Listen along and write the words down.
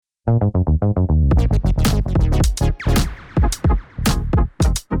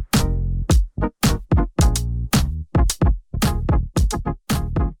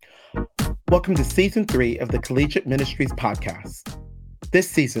Welcome to Season 3 of the Collegiate Ministries podcast. This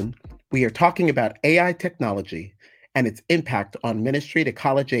season, we are talking about AI technology and its impact on ministry to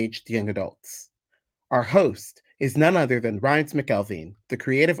college-aged young adults. Our host is none other than Rhines McElveen, the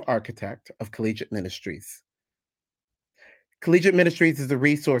creative architect of Collegiate Ministries. Collegiate Ministries is a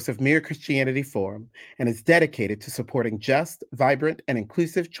resource of Mere Christianity Forum and is dedicated to supporting just, vibrant, and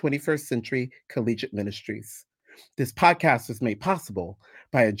inclusive 21st century collegiate ministries. This podcast was made possible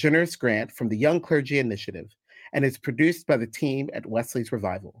by a generous grant from the Young Clergy Initiative and is produced by the team at Wesley's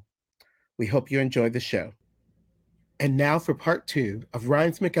Revival. We hope you enjoy the show. And now for part 2 of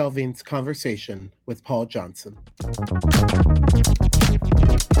Rhines McElveen's conversation with Paul Johnson.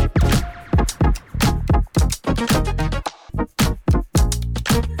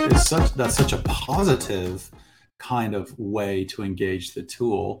 That's such a positive kind of way to engage the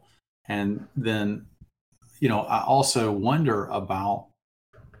tool. And then, I also wonder about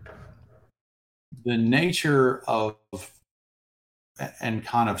the nature of and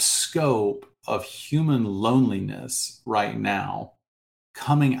kind of scope of human loneliness right now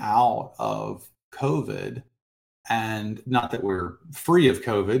coming out of COVID. And not that we're free of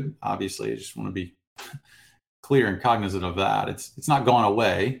COVID, obviously, I just want to be clear and cognizant of that. It's not gone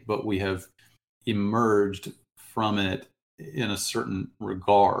away, but we have emerged from it in a certain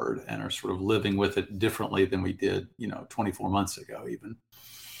regard and are sort of living with it differently than we did, 24 months ago even.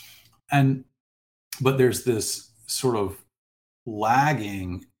 But there's this sort of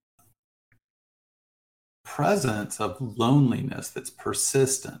lagging presence of loneliness that's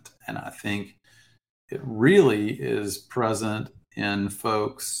persistent. And I think it really is present in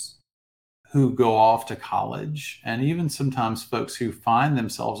folks who go off to college, and even sometimes folks who find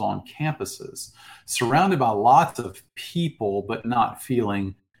themselves on campuses, surrounded by lots of people, but not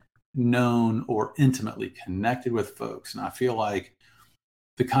feeling known or intimately connected with folks. And I feel like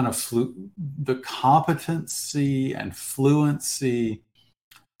the kind of the competency and fluency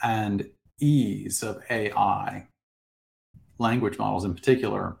and ease of AI, language models in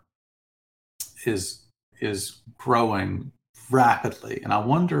particular, is growing rapidly. And I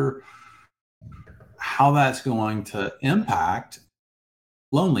wonder how that's going to impact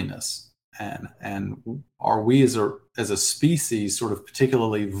loneliness, and are we as a species sort of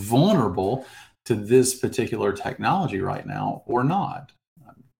particularly vulnerable to this particular technology right now or not?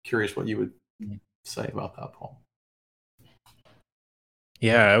 I'm curious what you would say about that, Paul.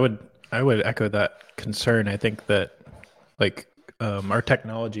 Yeah, I would echo that concern. I think that our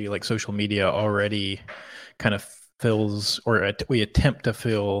technology, like social media, already kind of fills, or we attempt to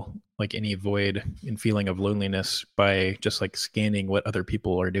fill like any void and feeling of loneliness by just like scanning what other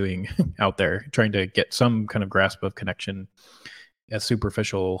people are doing out there, trying to get some kind of grasp of connection, as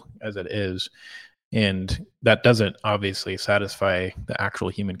superficial as it is. And that doesn't obviously satisfy the actual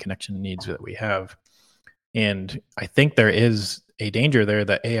human connection needs that we have. And I think there is a danger there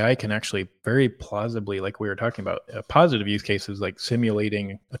that AI can actually very plausibly, like we were talking about, positive use cases like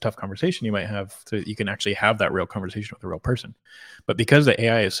simulating a tough conversation you might have, so that you can actually have that real conversation with a real person. But because the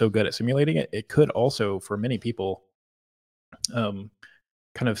AI is so good at simulating it, it could also, for many people, kind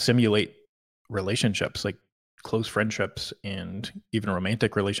of simulate relationships, like close friendships and even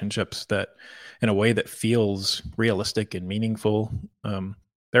romantic relationships, that in a way that feels realistic and meaningful.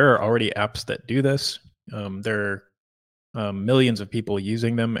 There are already apps that do this. There are millions of people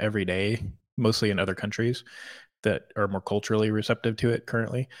using them every day, mostly in other countries that are more culturally receptive to it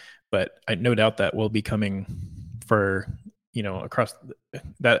currently. But I no doubt that will be coming for, across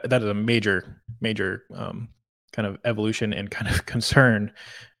that is a major kind of evolution and kind of concern,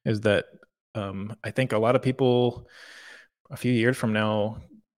 is that I think a lot of people a few years from now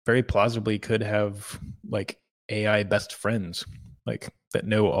very plausibly could have like AI best friends, like that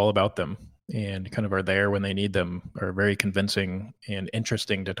know all about them and kind of are there when they need them, are very convincing and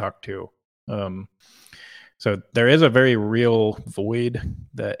interesting to talk to. So there is a very real void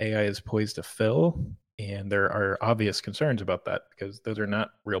that AI is poised to fill. And there are obvious concerns about that, because those are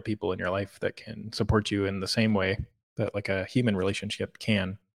not real people in your life that can support you in the same way that like a human relationship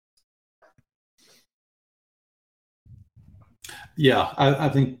can. Yeah, I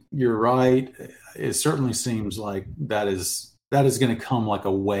think you're right. It certainly seems like that is going to come like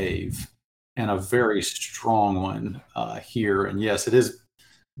a wave, and a very strong one here. And yes, it is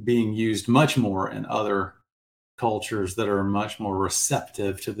being used much more in other cultures that are much more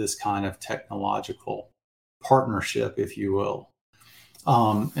receptive to this kind of technological partnership, if you will.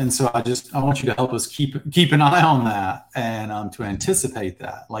 And so I want you to help us keep an eye on that, and to anticipate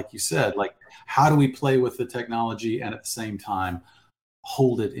that, like you said, like how do we play with the technology and at the same time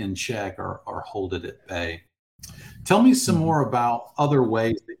hold it in check or hold it at bay? Tell me some Mhm. more about other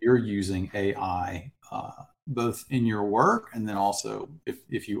ways that you're using AI, both in your work and then also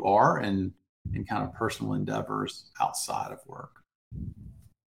if you are in kind of personal endeavors outside of work.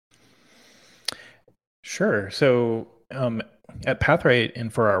 Sure. So at Pathright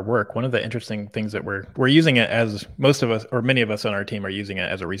and for our work, one of the interesting things that we're using it as most of us or many of us on our team are using it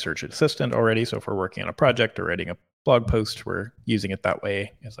as a research assistant already. So if we're working on a project or writing a blog post, we're using it that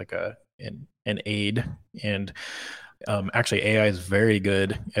way as like an aid. And actually, AI is very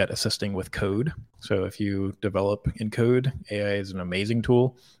good at assisting with code. So if you develop in code, AI is an amazing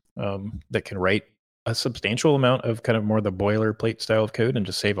tool that can write a substantial amount of kind of more the boilerplate style of code and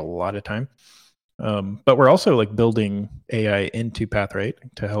just save a lot of time. But we're also like building AI into Pathright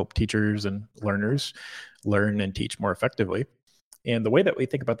to help teachers and learners learn and teach more effectively. And the way that we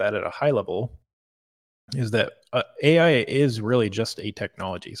think about that at a high level is that AI is really just a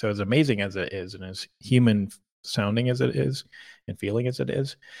technology. So as amazing as it is and as human sounding as it is and feeling as it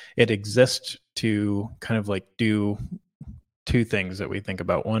exists to kind of like do two things that we think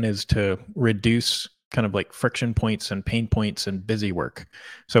about. One is to reduce kind of like friction points and pain points and busy work.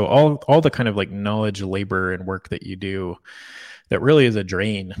 So all the kind of like knowledge, labor, and work that you do that really is a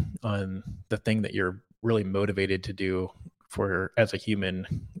drain on the thing that you're really motivated to do for as a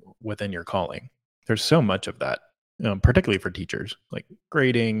human within your calling. There's so much of that, particularly for teachers, like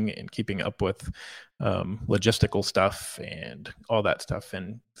grading and keeping up with logistical stuff and all that stuff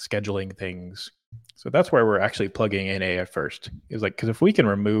and scheduling things. So that's where we're actually plugging in AI first. Is like because if we can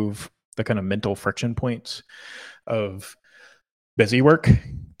remove the kind of mental friction points of busy work,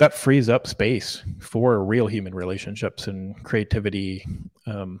 that frees up space for real human relationships and creativity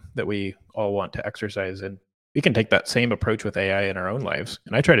that we all want to exercise. And we can take that same approach with AI in our own lives.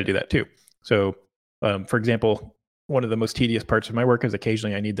 And I try to do that too. So, for example, one of the most tedious parts of my work is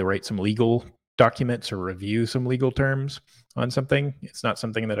occasionally I need to write some legal documents or review some legal terms on something. It's not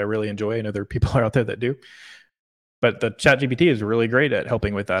something that I really enjoy. I know there are people out there that do. But the ChatGPT is really great at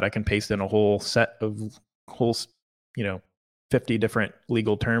helping with that. I can paste in a whole set of whole, you know, 50 different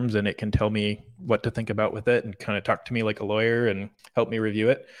legal terms and it can tell me what to think about with it and kind of talk to me like a lawyer and help me review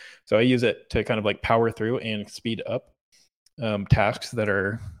it. So I use it to kind of like power through and speed up tasks that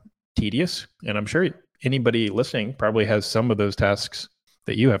are tedious. And I'm sure anybody listening probably has some of those tasks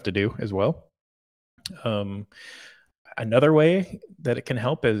that you have to do as well. Another way that it can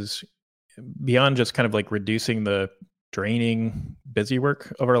help is beyond just kind of like reducing the draining busy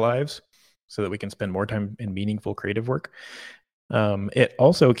work of our lives so that we can spend more time in meaningful creative work. It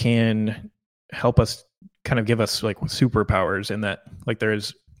also can help us kind of give us like superpowers in that like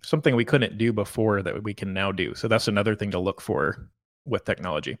there's something we couldn't do before that we can now do. So that's another thing to look for with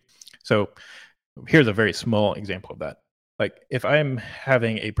technology. So here's a very small example of that. Like if I'm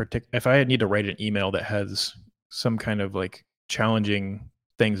having if I need to write an email that has some kind of like challenging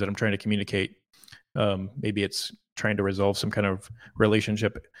things that I'm trying to communicate, maybe it's trying to resolve some kind of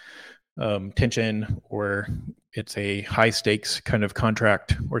relationship tension, or it's a high stakes kind of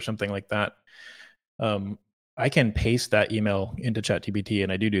contract or something like that. I can paste that email into ChatGPT,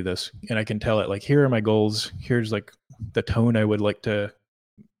 and I do this, and I can tell it like, here are my goals. Here's like the tone I would like to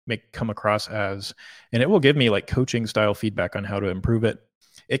come across as, and it will give me like coaching style feedback on how to improve it.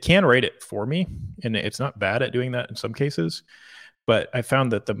 It can write it for me, and it's not bad at doing that in some cases. But I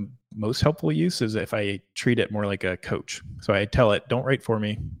found that the most helpful use is if I treat it more like a coach. So I tell it, don't write for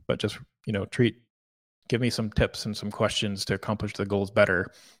me, but just, give me some tips and some questions to accomplish the goals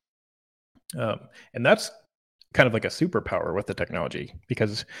better. And that's kind of like a superpower with the technology,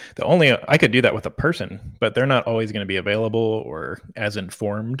 because I could do that with a person, but they're not always going to be available or as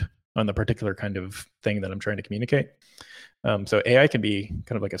informed on the particular kind of thing that I'm trying to communicate. So AI can be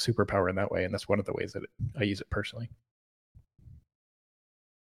kind of like a superpower in that way. And that's one of the ways that I use it personally.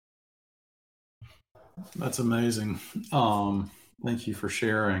 That's amazing. Thank you for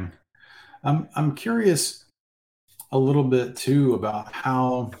sharing. I'm curious a little bit too about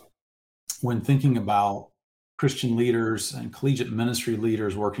how, when thinking about Christian leaders and collegiate ministry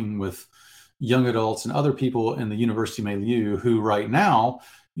leaders working with young adults and other people in the university milieu who right now,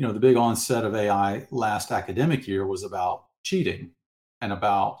 the big onset of AI last academic year was about cheating and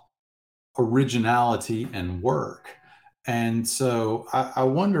about originality and work. And so I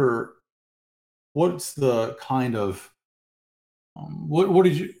wonder, what's the kind of what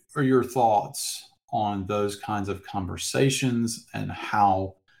are your thoughts on those kinds of conversations and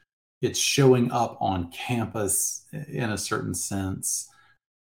how it's showing up on campus in a certain sense,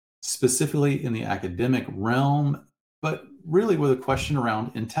 specifically in the academic realm, but really with a question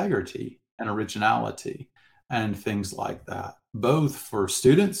around integrity and originality and things like that, both for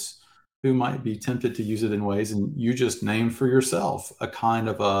students who might be tempted to use it in ways, and you just named for yourself a kind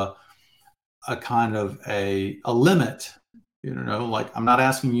of a limit. Like, I'm not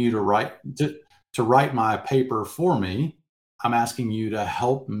asking you to write my paper for me. I'm asking you to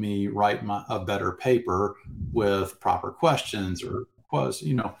help me write a better paper with proper questions or quotes.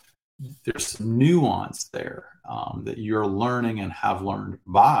 There's some nuance there that you're learning and have learned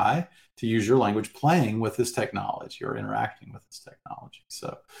by, to use your language, playing with this technology or interacting with this technology.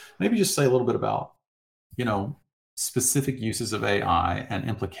 So maybe just say a little bit about, specific uses of AI and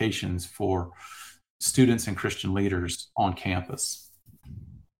implications for students and Christian leaders on campus.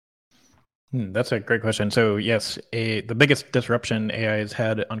 That's a great question. So yes, the biggest disruption AI has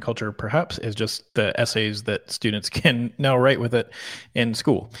had on culture perhaps is just the essays that students can now write with it in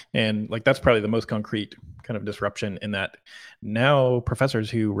school. And like, that's probably the most concrete kind of disruption, in that now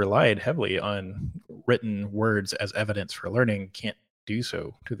professors who relied heavily on written words as evidence for learning can't do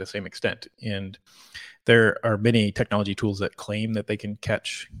so to the same extent. And there are many technology tools that claim that they can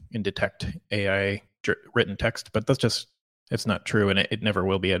catch and detect AI written text, but it's not true, and it never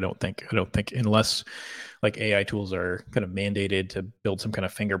will be. I don't think unless like AI tools are kind of mandated to build some kind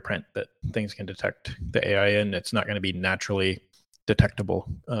of fingerprint that things can detect the AI in, it's not going to be naturally detectable,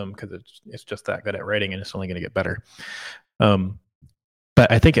 because it's just that good at writing, and it's only going to get better. But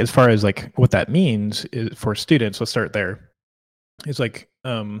I think as far as like what that means is for students, let's start there. It's like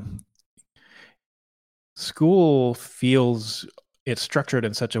school feels, it's structured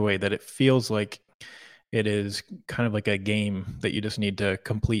in such a way that it feels like it is kind of like a game that you just need to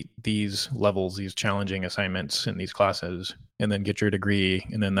complete these levels, these challenging assignments in these classes, and then get your degree.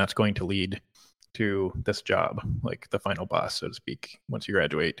 And then that's going to lead to this job, like the final boss, so to speak, once you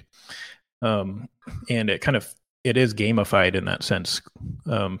graduate. And it is gamified in that sense.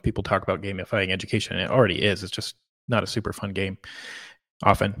 People talk about gamifying education. It already is. It's just not a super fun game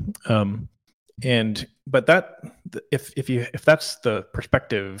often. But that, if that's the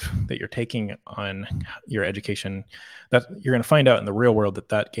perspective that you're taking on your education, that you're going to find out in the real world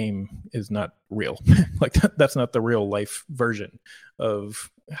that game is not real. Like that's not the real life version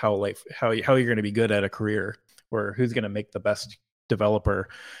of how you're going to be good at a career, or who's going to make the best developer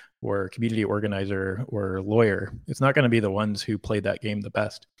or community organizer or lawyer. It's not going to be the ones who play that game the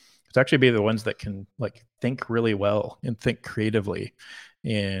best. It's actually be the ones that can like think really well and think creatively,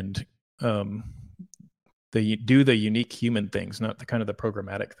 and they do the unique human things, not the kind of the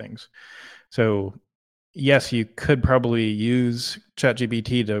programmatic things. So yes, you could probably use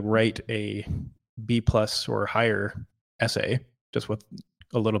ChatGPT to write a B+ or higher essay, just with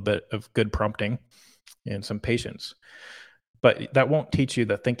a little bit of good prompting and some patience. But that won't teach you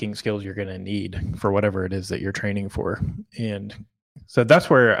the thinking skills you're going to need for whatever it is that you're training for. And so that's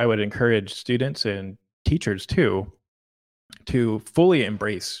where I would encourage students and teachers too, to fully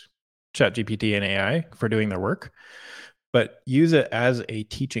embrace ChatGPT and AI for doing their work, but use it as a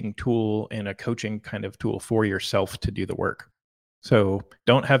teaching tool and a coaching kind of tool for yourself to do the work. So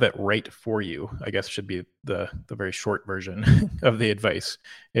don't have it write for you, I guess should be the very short version of the advice,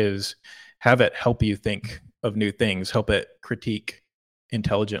 is have it help you think of new things, help it critique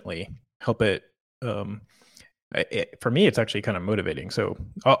intelligently, help it, for me, it's actually kind of motivating. So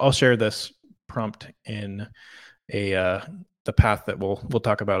I'll share this prompt in the path that we'll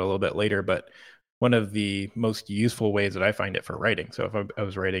talk about a little bit later, but one of the most useful ways that I find it for writing, so if I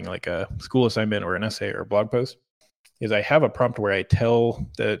was writing like a school assignment or an essay or a blog post, is I have a prompt where I tell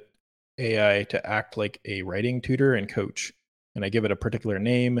the AI to act like a writing tutor and coach, and I give it a particular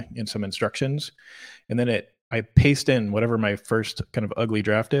name and some instructions, and then I paste in whatever my first kind of ugly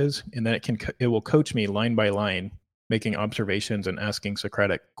draft is, and then it will coach me line by line, making observations and asking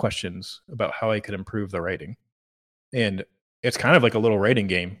Socratic questions about how I could improve the writing. And it's kind of like a little writing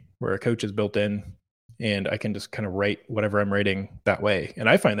game where a coach is built in, and I can just kind of write whatever I'm writing that way. And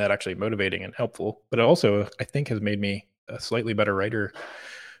I find that actually motivating and helpful, but it also, I think, has made me a slightly better writer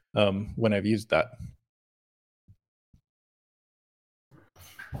when I've used that.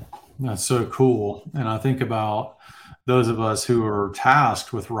 That's so cool. And I think about those of us who are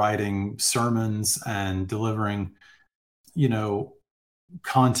tasked with writing sermons and delivering,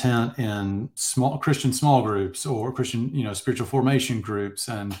 content in small Christian small groups or Christian, spiritual formation groups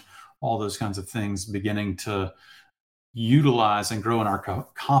and all those kinds of things, beginning to utilize and grow in our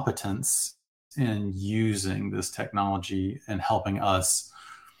competence in using this technology and helping us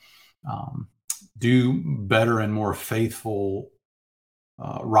do better and more faithful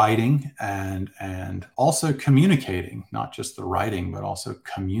writing and also communicating, not just the writing, but also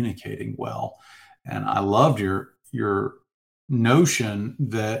communicating well. And I loved your notion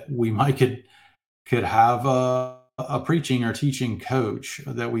that we might could have a preaching or teaching coach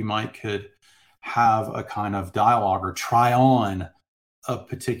that we could have a kind of dialogue or try on a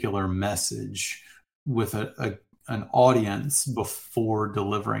particular message with an audience before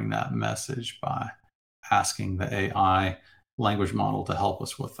delivering that message by asking the AI language model to help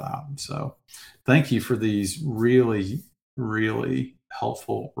us with that. So thank you for these really, really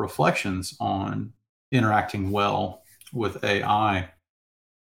helpful reflections on interacting well with AI.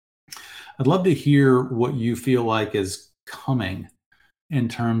 I'd love to hear what you feel like is coming in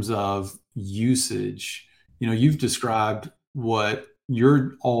terms of usage. You've described what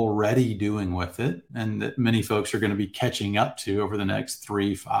you're already doing with it, and that many folks are going to be catching up to over the next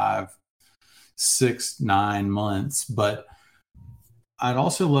 3, 5, 6, 9 months. But I'd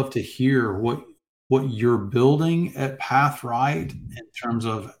also love to hear what you're building at PathRight in terms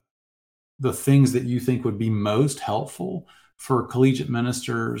of the things that you think would be most helpful for collegiate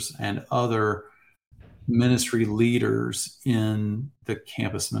ministers and other ministry leaders in the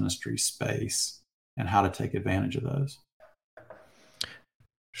campus ministry space, and how to take advantage of those.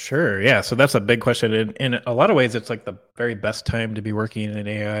 Sure. Yeah. So that's a big question. In a lot of ways, it's like the very best time to be working in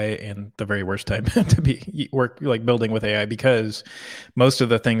AI and the very worst time to be building with AI, because most of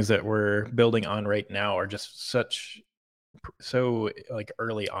the things that we're building on right now are just so like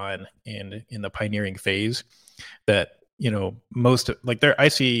early on and in the pioneering phase that, most I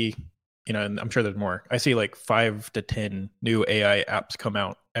see, and I'm sure there's more. I see like 5 to 10 new AI apps come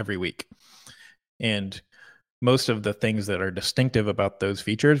out every week. And most of the things that are distinctive about those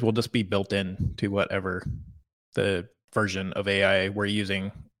features will just be built in to whatever the version of AI we're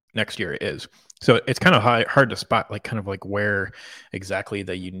using next year is. So it's kind of hard to spot where exactly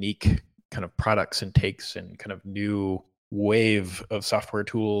the unique kind of products and takes and kind of new wave of software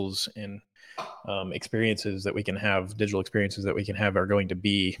tools and experiences that we can have, digital experiences that we can have, are going to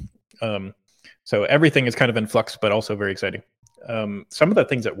be. So everything is kind of in flux, but also very exciting. Some of the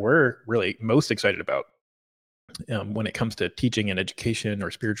things that we're really most excited about when it comes to teaching and education or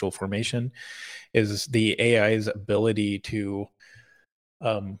spiritual formation is the AI's ability to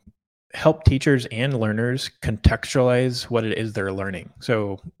help teachers and learners contextualize what it is they're learning.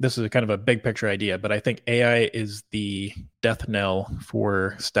 So this is a kind of a big picture idea, but I think AI is the death knell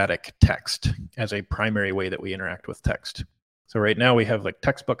for static text as a primary way that we interact with text. So right now we have like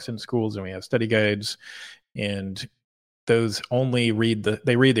textbooks in schools and we have study guides, and those only read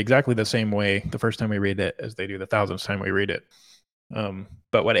exactly the same way the first time we read it as they do the 1,000th time we read it.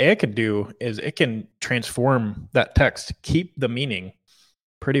 But what AI can do is it can transform that text, keep the meaning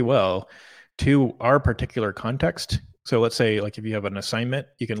pretty well to our particular context. So let's say like if you have an assignment,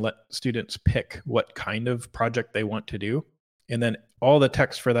 you can let students pick what kind of project they want to do. And then all the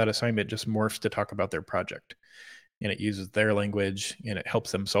text for that assignment just morphs to talk about their project. And it uses their language and it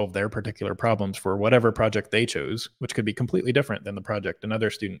helps them solve their particular problems for whatever project they chose, which could be completely different than the project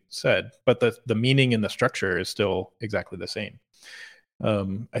another student said. But the meaning and the structure is still exactly the same.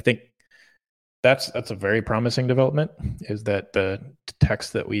 I think that's a very promising development, is that the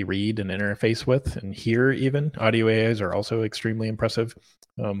text that we read and interface with and hear, even audio AIs are also extremely impressive,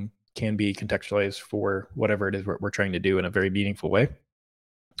 can be contextualized for whatever it is we're trying to do in a very meaningful way.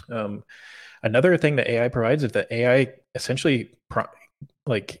 Another thing that AI provides is that AI essentially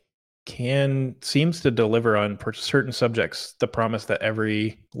seems to deliver on certain subjects the promise that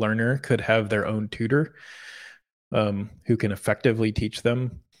every learner could have their own tutor who can effectively teach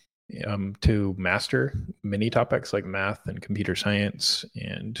them to master many topics like math and computer science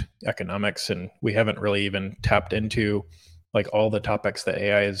and economics. And we haven't really even tapped into like all the topics that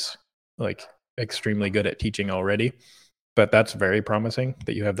AI is like extremely good at teaching already. But that's very promising,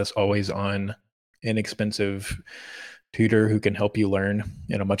 that you have this always on, inexpensive tutor who can help you learn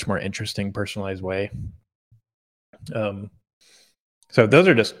in a much more interesting, personalized way. So those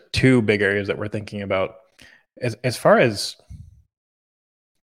are just two big areas that we're thinking about. As far as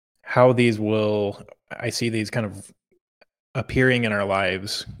how I see these kind of appearing in our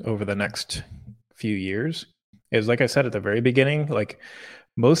lives over the next few years, is like I said at the very beginning, like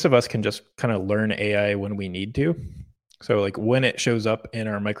most of us can just kind of learn AI when we need to. So like when it shows up in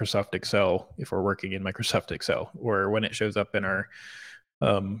our Microsoft Excel, if we're working in Microsoft Excel, or when it shows up in our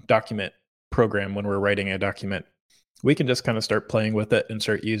document program when we're writing a document, we can just kind of start playing with it and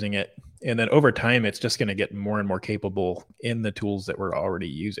start using it. And then over time, it's just going to get more and more capable in the tools that we're already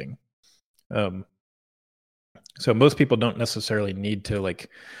using. So most people don't necessarily need to like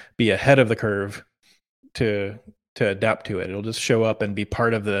be ahead of the curve to adapt to it. It'll just show up and be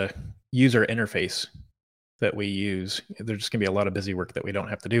part of the user interface that we use. There's just gonna be a lot of busy work that we don't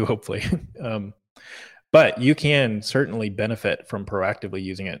have to do, hopefully. But you can certainly benefit from proactively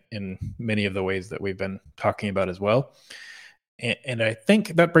using it in many of the ways that we've been talking about as well. And I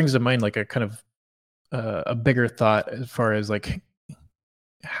think that brings to mind like a kind of a bigger thought as far as like,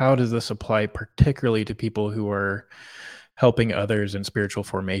 how does this apply particularly to people who are helping others in spiritual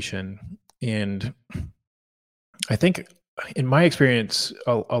formation? And I think in my experience,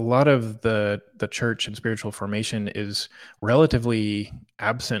 a lot of the church and spiritual formation is relatively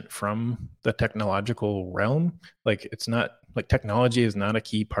absent from the technological realm. Like it's not like technology is not a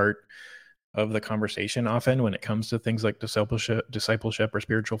key part of the conversation often when it comes to things like discipleship or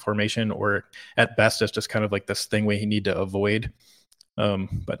spiritual formation, or at best it's just kind of like this thing we need to avoid,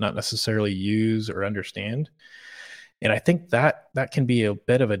 but not necessarily use or understand. And I think that can be a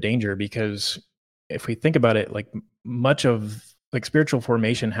bit of a danger, because if we think about it, like much of like spiritual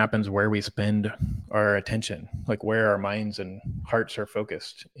formation happens where we spend our attention, like where our minds and hearts are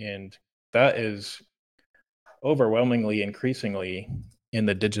focused. And that is overwhelmingly, increasingly in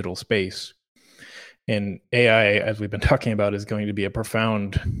the digital space. And AI, as we've been talking about, is going to be a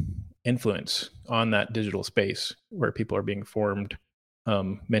profound influence on that digital space where people are being formed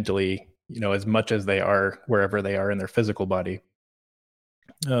mentally, as much as they are wherever they are in their physical body.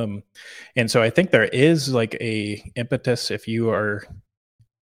 And so I think there is like a impetus, if you are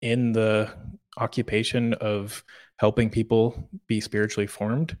in the occupation of helping people be spiritually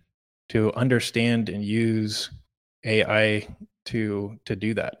formed, to understand and use AI to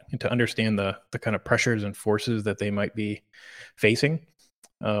do that, and to understand the kind of pressures and forces that they might be facing,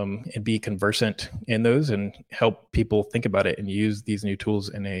 and be conversant in those, and help people think about it and use these new tools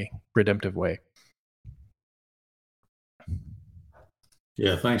in a redemptive way.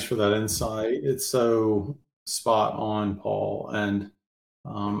 Yeah, thanks for that insight. It's so spot on, Paul. And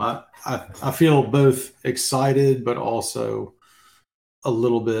I feel both excited, but also a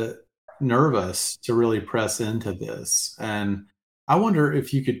little bit nervous to really press into this. And I wonder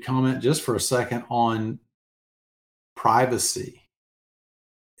if you could comment just for a second on privacy.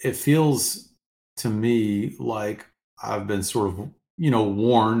 It feels to me like I've been sort of,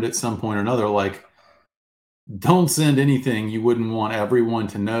 warned at some point or another, like, don't send anything you wouldn't want everyone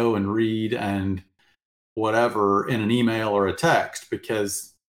to know and read and whatever in an email or a text,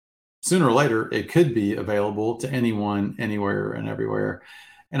 because sooner or later it could be available to anyone, anywhere and everywhere.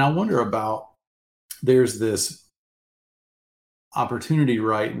 And I wonder about, there's this opportunity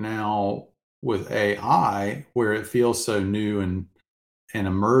right now with AI where it feels so new and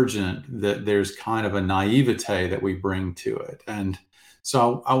emergent that there's kind of a naivete that we bring to it. And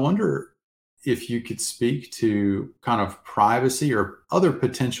so I wonder if you could speak to kind of privacy or other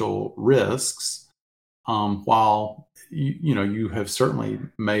potential risks, while you have certainly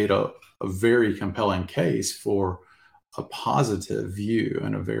made a very compelling case for a positive view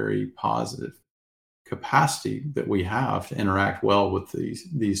and a very positive capacity that we have to interact well with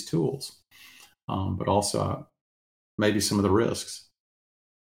these tools, but also maybe some of the risks.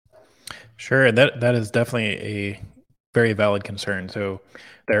 Sure, that is definitely a very valid concern. So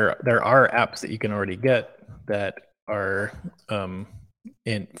there are apps that you can already get that are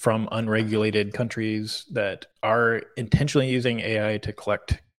from unregulated countries that are intentionally using AI to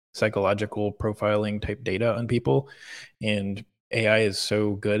collect psychological profiling type data on people. And AI is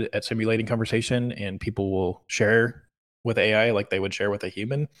so good at simulating conversation, and people will share with AI like they would share with a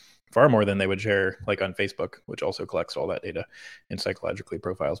human, far more than they would share like on Facebook, which also collects all that data and psychologically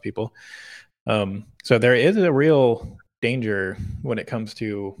profiles people. So there is a real danger when it comes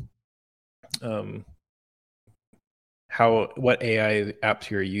to what AI apps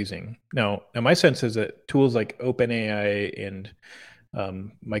you're using. Now my sense is that tools like OpenAI and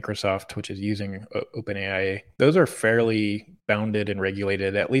Microsoft, which is using OpenAI, those are fairly bounded and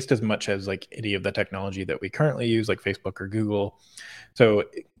regulated, at least as much as like any of the technology that we currently use, like Facebook or Google. So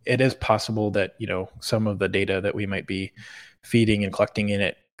it is possible that some of the data that we might be feeding and collecting in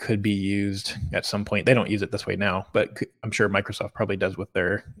it could be used at some point. They don't use it this way now, but I'm sure Microsoft probably does with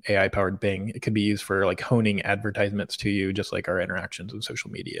their AI powered Bing. It could be used for like honing advertisements to you, just like our interactions in social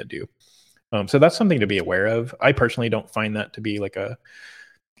media do. So that's something to be aware of. I personally don't find that to be like a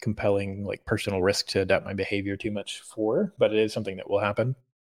compelling, like personal risk to adapt my behavior too much for, but it is something that will happen.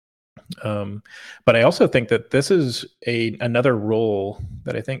 But I also think that this is another role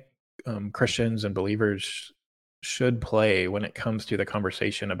that I think Christians and believers should play when it comes to the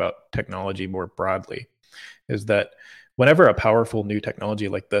conversation about technology more broadly, is that whenever a powerful new technology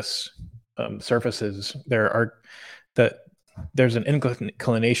like this surfaces, there's an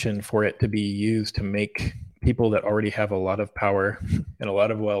inclination for it to be used to make people that already have a lot of power and a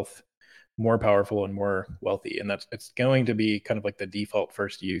lot of wealth more powerful and more wealthy. And it's going to be kind of like the default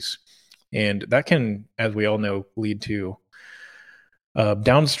first use And that can, as we all know, lead to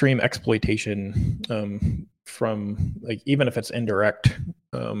downstream exploitation from, like, even if it's indirect,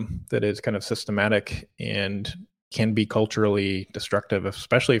 that is kind of systematic and can be culturally destructive,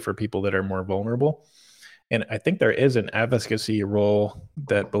 especially for people that are more vulnerable. And I think there is an advocacy role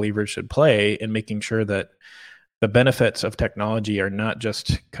that believers should play in making sure that the benefits of technology are not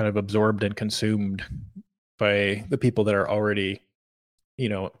just kind of absorbed and consumed by the people that are already,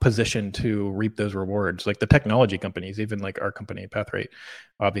 positioned to reap those rewards. Like the technology companies, even like our company, PathRate,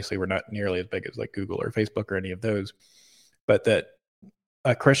 obviously we're not nearly as big as like Google or Facebook or any of those, but that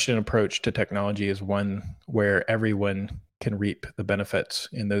a Christian approach to technology is one where everyone can reap the benefits,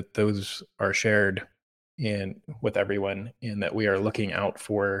 and that those are shared with everyone, and that we are looking out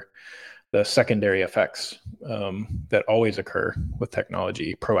for the secondary effects that always occur with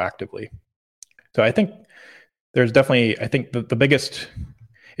technology proactively. So I think there's definitely, I think the biggest,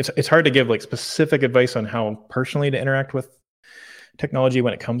 it's hard to give like specific advice on how personally to interact with technology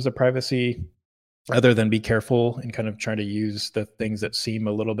when it comes to privacy, other than be careful and kind of try to use the things that seem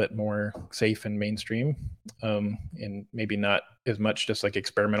a little bit more safe and mainstream, and maybe not as much just like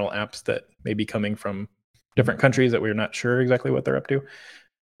experimental apps that may be coming from different countries that we're not sure exactly what they're up to.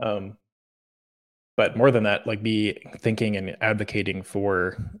 But more than that, like be thinking and advocating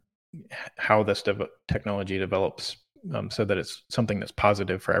for how this technology develops, so that it's something that's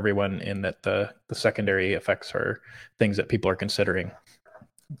positive for everyone, and that the secondary effects are things that people are considering.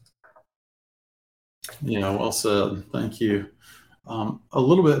 Yeah, well said. Thank you. A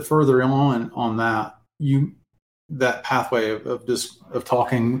little bit further on that pathway of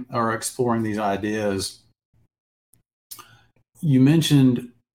talking or exploring these ideas, you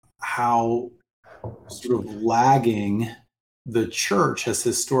mentioned how sort of lagging the church has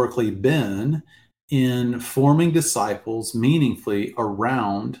historically been in forming disciples meaningfully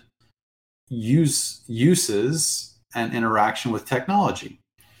around uses and interaction with technology.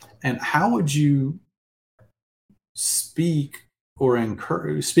 And how would you speak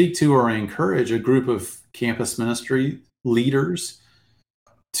to or encourage a group of campus ministry leaders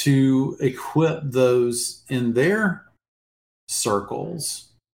to equip those in their circles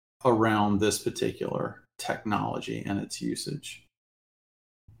around this particular technology and its usage?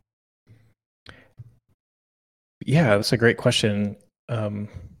 Yeah, that's a great question.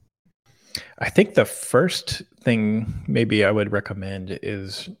 I think the first thing maybe I would recommend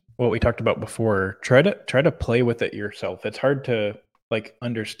is what we talked about before. Try to play with it yourself. It's hard to like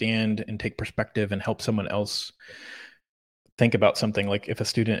understand and take perspective and help someone else think about something, like if a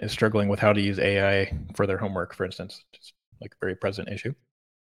student is struggling with how to use AI for their homework, for instance, just like a very present issue.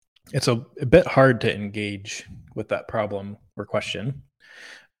 It's a bit hard to engage with that problem or question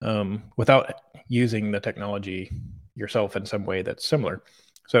without using the technology yourself in some way that's similar.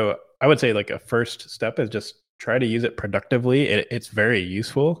 So I would say like a first step is just try to use it productively. It's very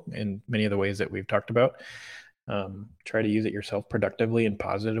useful in many of the ways that we've talked about. Try to use it yourself productively and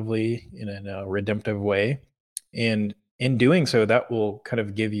positively in a redemptive way. And in doing so, that will kind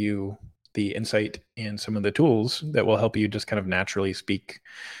of give you the insight and some of the tools that will help you just kind of naturally speak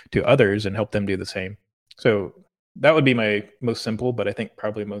to others and help them do the same. So that would be my most simple, but I think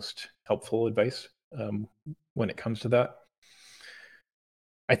probably most helpful advice when it comes to that.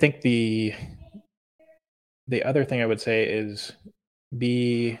 I think the other thing I would say is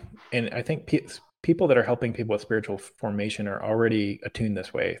and I think people that are helping people with spiritual formation are already attuned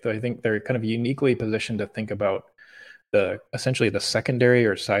this way. So I think they're kind of uniquely positioned to think about essentially the secondary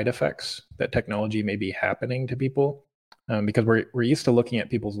or side effects that technology may be happening to people, because we're used to looking at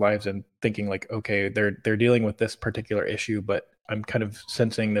people's lives and thinking like, okay, they're dealing with this particular issue, but I'm kind of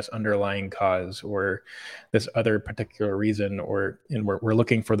sensing this underlying cause or this other particular reason, and we're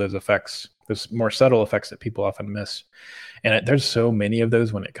looking for those effects, those more subtle effects that people often miss. And there's so many of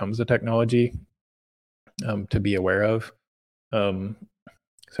those when it comes to technology to be aware of.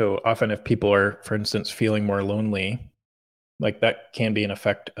 So often if people are, for instance, feeling more lonely, like that can be an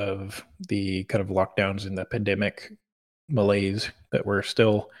effect of the kind of lockdowns and the pandemic malaise that we're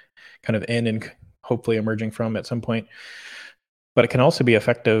still kind of in and hopefully emerging from at some point. But it can also be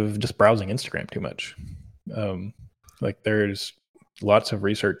effective just browsing Instagram too much. Like there's lots of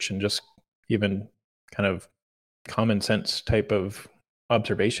research and just even kind of common sense type of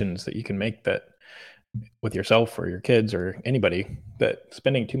observations that you can make that with yourself or your kids or anybody, that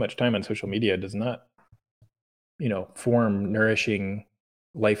spending too much time on social media does not form nourishing,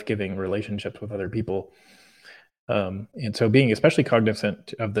 life-giving relationships with other people. And so being especially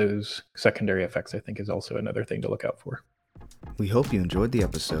cognizant of those secondary effects, I think, is also another thing to look out for. We hope you enjoyed the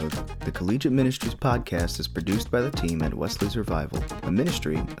episode. The Collegiate Ministries podcast is produced by the team at Wesley's Revival, a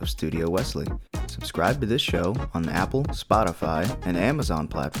ministry of Studio Wesley. Subscribe to this show on Apple, Spotify, and Amazon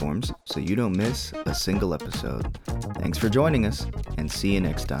platforms so you don't miss a single episode. Thanks for joining us, and see you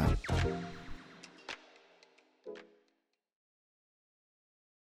next time.